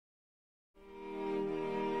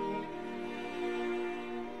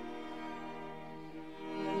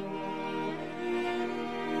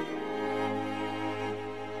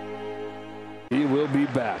he will be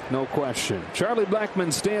back, no question. Charlie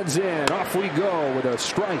Blackmon stands in. Off we go with a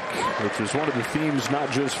strike, which is one of the themes not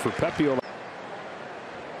just for Pepiot.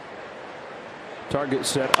 Target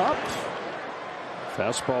set up.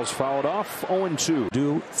 Fastball's fouled off. 0-2.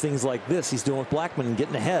 Do things like this he's doing with Blackmon and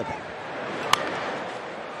getting ahead.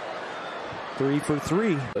 3 for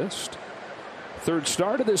 3. Third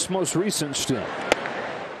start of this most recent stint.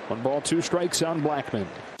 1 ball, 2 strikes on Blackmon.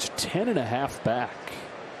 It's 10.5 back.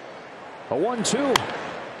 A 1-2.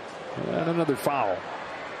 And another foul.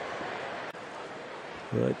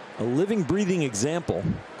 But a living, breathing example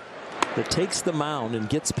that takes the mound and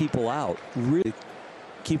gets people out. Really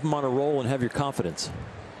keep them on a roll and have your confidence.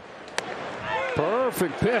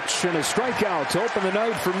 Perfect pitch and a strikeout to open the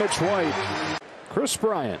night for Mitch White. Chris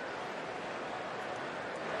Bryant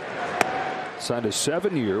signed a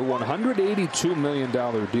 7-year, $182 million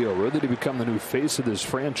deal, ready to become the new face of this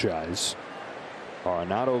franchise.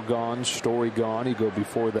 Arenado gone, Story gone. He go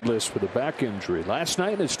before that list with a back injury. Last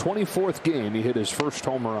night in his 24th game, he hit his first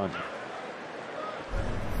home run.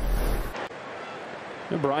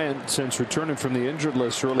 And Bryant, since returning from the injured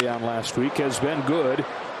list early on last week, has been good.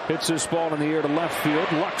 Hits this ball in the air to left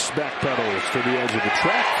field. Lux backpedals to the edge of the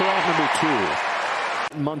track for out number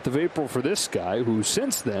 2. Month of April for this guy, who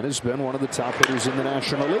since then has been one of the top hitters in the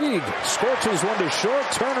National League. Scorches one to short.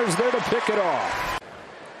 Turner's there to pick it off.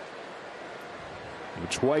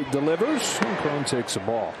 Mitch White delivers, and Cron takes a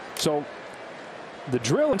ball. So the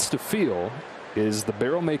drill wants to feel is the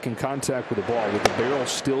barrel making contact with the ball with the barrel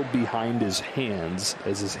still behind his hands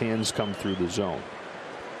as his hands come through the zone,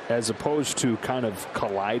 as opposed to kind of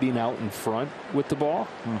colliding out in front with the ball.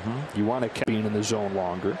 You want to keep being in the zone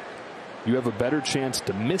longer. You have a better chance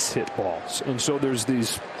to miss hit balls. And so there's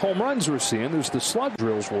these home runs we're seeing. There's the slug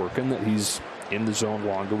drills working that he's in the zone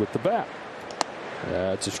longer with the bat.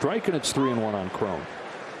 It's a strike, and it's 3-1 on Cron.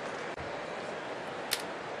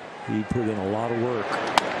 He put in a lot of work.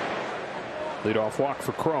 Leadoff walk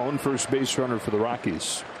for Cron, first base runner for the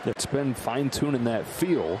Rockies. It's been fine-tuning that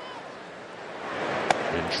feel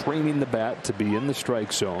and training the bat to be in the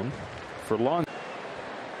strike zone for long.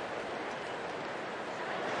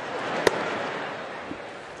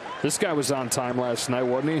 This guy was on time last night,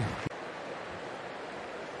 wasn't he?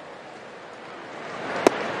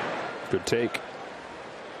 Good take.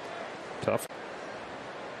 Tough.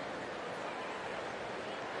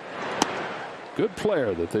 Good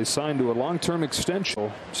player that they signed to a long-term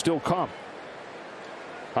extension. Still come.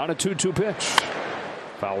 On a 2-2 pitch.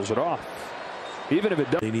 Fouls it off. Even if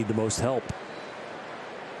it does. They need the most help.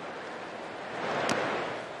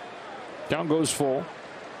 Down goes full.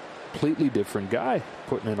 Completely different guy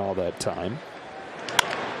putting in all that time.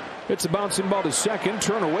 It's a bouncing ball to second.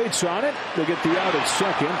 Turner waits on it. They get the out at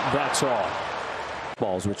second. That's all.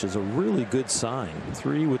 Balls, which is a really good sign.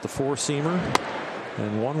 3 with the 4-seamer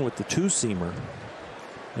and 1 with the 2-seamer.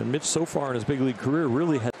 And Mitch, so far in his big league career,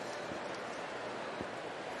 really has.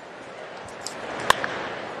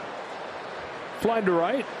 Fly to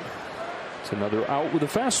right. It's another out with a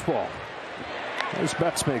fastball. As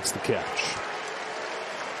Betts makes the catch.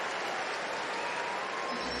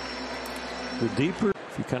 The deeper,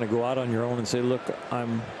 if you kind of go out on your own and say, look,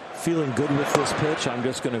 I'm feeling good with this pitch, I'm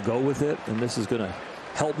just going to go with it, and this is going to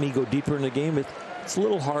help me go deeper in the game, it's a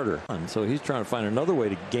little harder. And so he's trying to find another way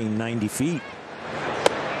to gain 90 feet.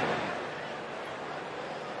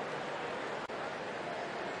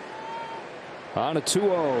 On a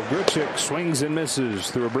 2-0, Grichuk swings and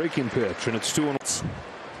misses through a breaking pitch, and it's 2-1.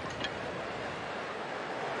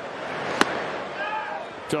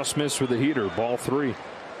 Just missed with a heater, ball 3.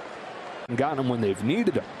 Gotten them when they've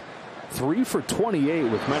needed them. 3 for 28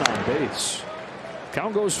 with men on base.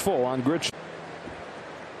 Count goes full on Grichuk.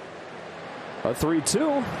 A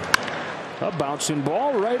 3-2. A bouncing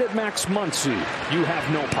ball right at Max Muncy. You have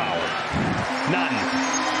no power.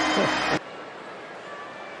 None.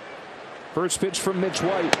 First pitch from Mitch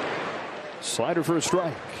White. Slider for a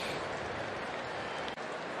strike.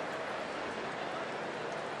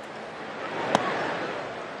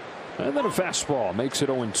 And then a fastball makes it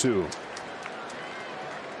 0-2.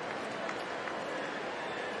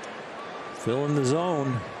 Fill in the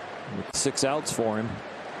zone with 6 outs for him.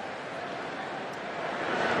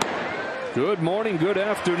 Good morning, good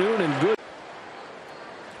afternoon, and good.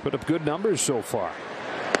 Put up good numbers so far.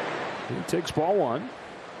 He takes ball 1.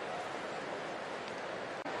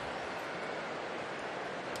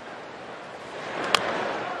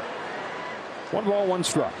 One ball, 1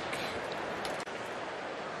 strike.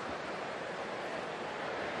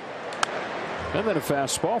 And then a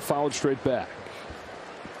fastball fouled straight back.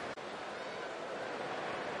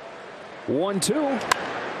 1-2.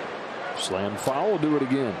 Slam foul. Will do it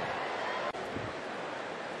again.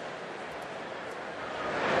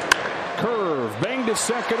 curve, banged to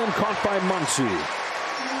second and caught by Muncy.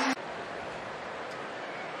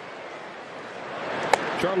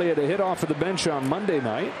 Charlie had a hit off of the bench on Monday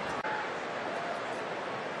night.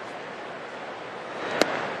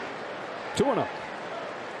 2-0.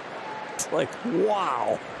 It's like,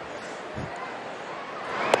 wow.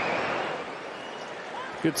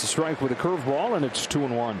 Gets a strike with a curveball, and it's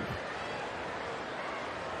 2-1.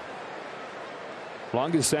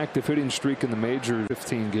 Longest active hitting streak in the major,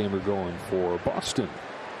 15-gamer going for Boston.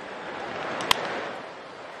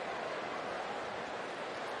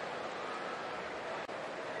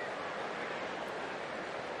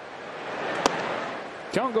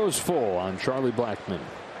 Count goes full on Charlie Blackmon.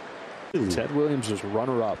 Ted Williams was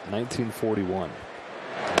runner-up, 1941.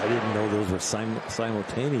 I didn't know those were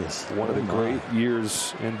simultaneous. One of the great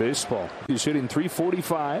years in baseball. He's hitting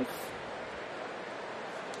 .345.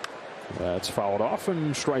 That's fouled off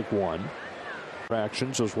and strike one.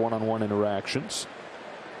 Interactions, those one-on-one interactions.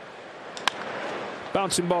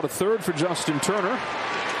 Bouncing ball to third for Justin Turner.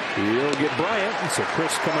 He'll get Bryant. And so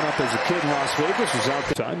Chris, coming up as a kid in Las Vegas, is out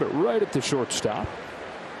the time, but right at the shortstop.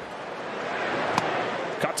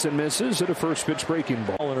 Cuts and misses at a first pitch breaking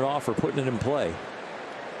ball. Calling it off or putting it in play.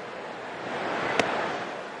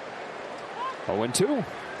 0-2.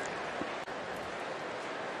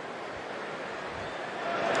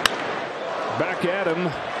 Back at him.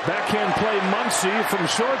 Backhand play, Muncy from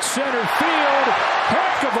short center field.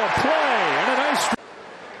 Heck of a play and a nice.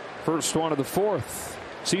 First one of the fourth.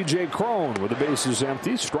 C.J. Cron with the bases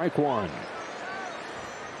empty. Strike one.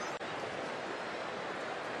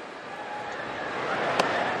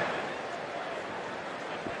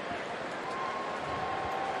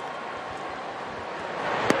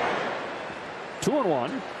 Two and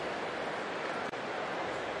one.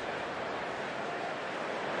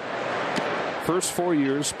 First 4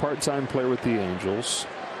 years part-time player with the Angels,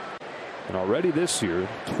 and already this year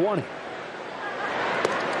 20.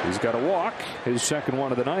 He's got a walk, his second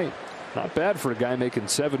one of the night. Not bad for a guy making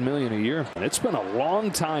 $7 million a year. And it's been a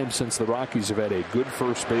long time since the Rockies have had a good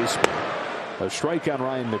first baseman. A strike on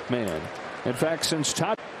Ryan McMahon. In fact, since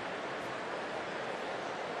Todd.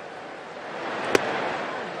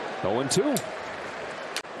 0-2.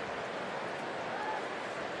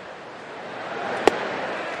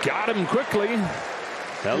 Got him quickly.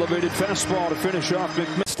 Elevated fastball to finish off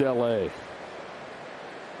McMahon. LA.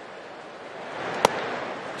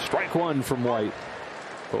 Strike one from White.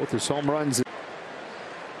 Both his home runs.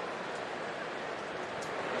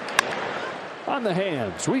 On the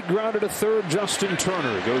hands. Sweet grounded to third. Justin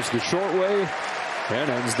Turner goes the short way and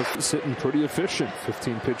ends the sitting pretty efficient.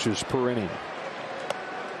 15 pitches per inning.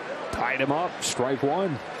 Tied him up. Strike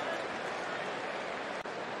one.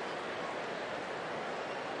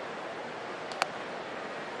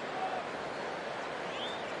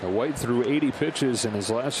 Now White threw 80 pitches in his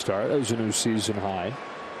last start. That was a new season high.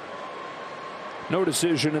 No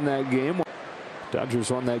decision in that game. Dodgers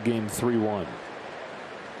won that game 3-1.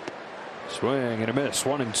 Swing and a miss.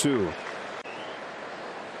 1-2.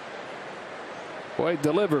 White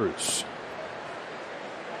delivers.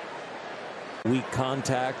 Weak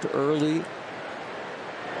contact early.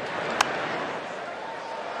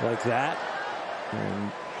 Like that.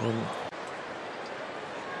 And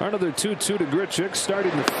another 2-2 to Grichuk,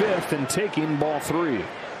 starting the fifth and taking ball three.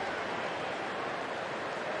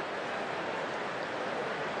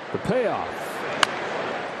 The payoff.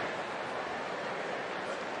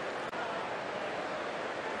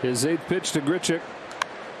 His eighth pitch to Grichuk.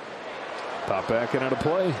 Pop back and out of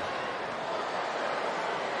play.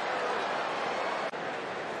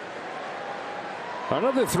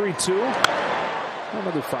 Another 3-2.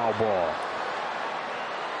 Another foul ball.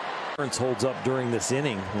 Holds up during this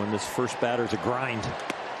inning when this first batter's a grind.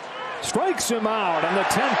 Strikes him out on the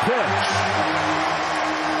 10th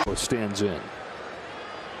pitch. Stands in.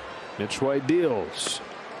 Mitch White deals.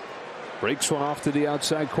 Breaks one off to the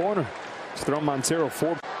outside corner. It's thrown Montero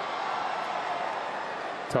 4.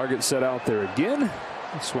 Target set out there again.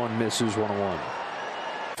 This one misses 1-1.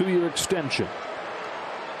 2-year extension.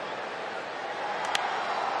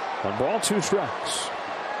 1 ball, 2 strikes.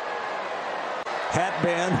 Hat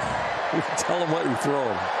band. You can tell him what you throw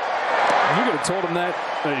him. You could have told him that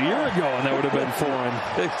a year ago, and that would have been foreign.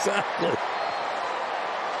 Exactly.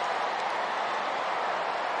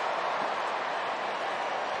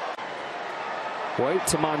 White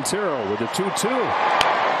to Montero with a 2-2.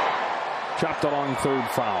 Chopped along third,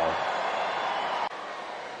 foul.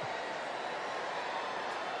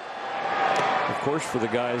 Of course, for the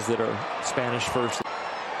guys that are Spanish first.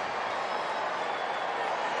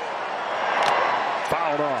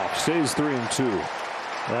 Fouled off. Stays 3-2.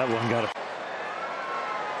 That one got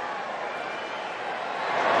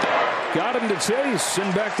got him to chase,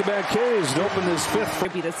 and back-to-back Ks to open this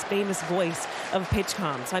fifth. Be this famous voice of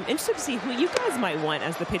PitchCom. So I'm interested to see who you guys might want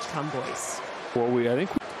as the PitchCom voice. Well, I think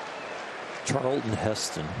Charlton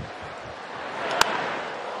Heston.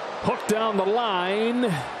 Hooked down the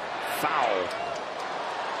line. Foul.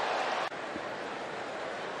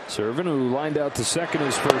 Servin, who lined out to second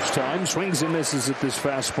his first time, swings and misses at this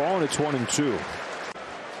fastball, and it's 1-2.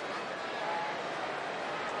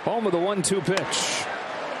 Home of the 1-2 pitch.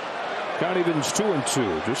 Count evens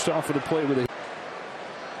 2-2, just off of the plate with a.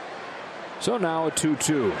 So now a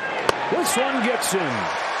 2-2. This one gets in.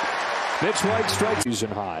 Mitch White strikes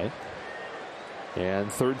season high.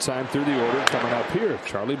 And third time through the order coming up here.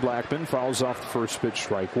 Charlie Blackmon fouls off the first pitch,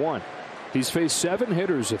 strike one. He's faced 7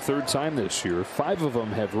 hitters a third time this year. 5 of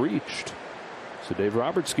them have reached. So Dave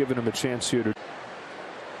Roberts giving him a chance here to.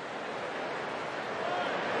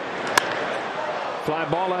 Fly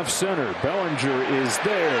ball left center. Bellinger is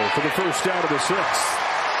there for the first out of the 6th.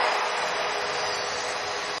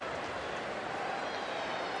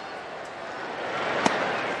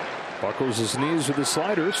 Buckles his knees with a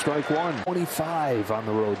slider. Strike one. 25 on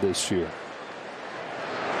the road this year.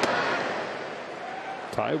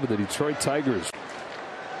 Tied with the Detroit Tigers.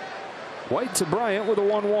 White to Bryant with a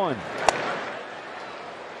 1-1.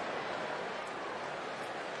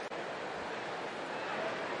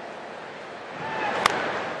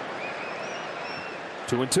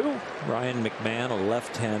 Two and two. Ryan McMahon, a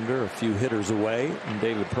left-hander, a few hitters away, and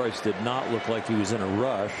David Price did not look like he was in a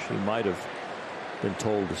rush. He might have been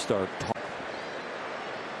told to start.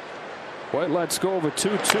 White lets go of a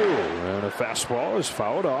 2-2, and a fastball is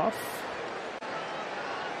fouled off.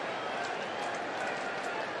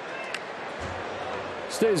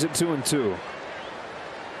 Stays at 2-2.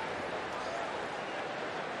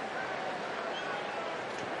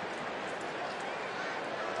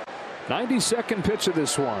 '92nd pitch of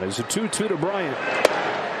this one is a 2-2 to Bryant,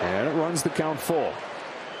 and it runs the count full.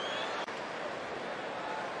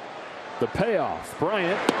 The payoff.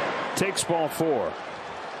 Bryant takes ball 4.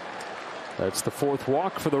 That's the 4th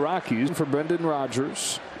walk for the Rockies. For Brendan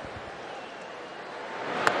Rodgers.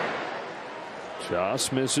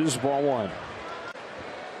 Just misses, ball 1.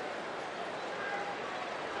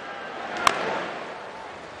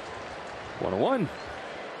 One and one.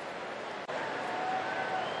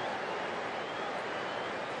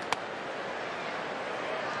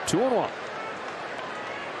 Two and one.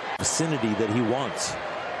 Vicinity that he wants.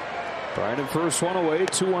 Bryant at first, one away,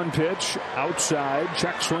 2-1 pitch, outside,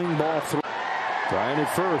 check swing, ball 3. Bryant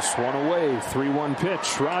at first, one away, 3-1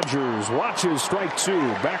 pitch. Rodgers watches, strike 2,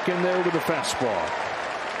 back in there with the fastball.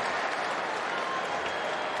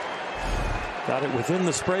 Got it within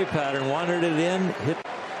the spray pattern, wanted it in, hit.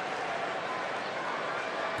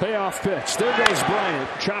 Payoff pitch, there goes Bryant,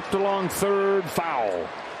 chopped along third, foul.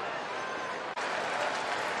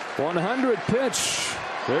 100 pitch.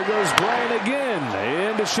 There goes Bryant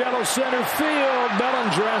again into shallow center field.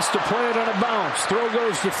 Bellinger has to play it on a bounce. Throw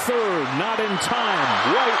goes to third, not in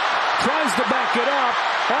time. White tries to back it up.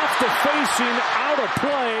 Off the facing, out of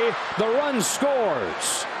play. The run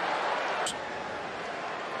scores.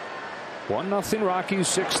 1-0 Rockies,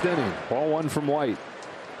 6th inning. Ball 1 from White.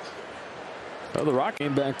 Well, the Rockies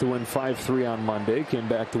came back to win 5-3 on Monday. Came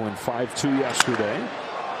back to win 5-2 yesterday.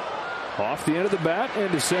 Off the end of the bat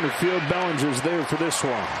into center field. Bellinger's there for this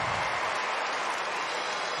one.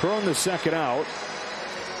 Throwing the second out.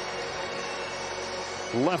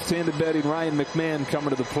 Left-handed batting Ryan McMahon coming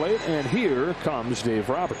to the plate, and here comes Dave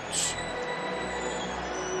Roberts.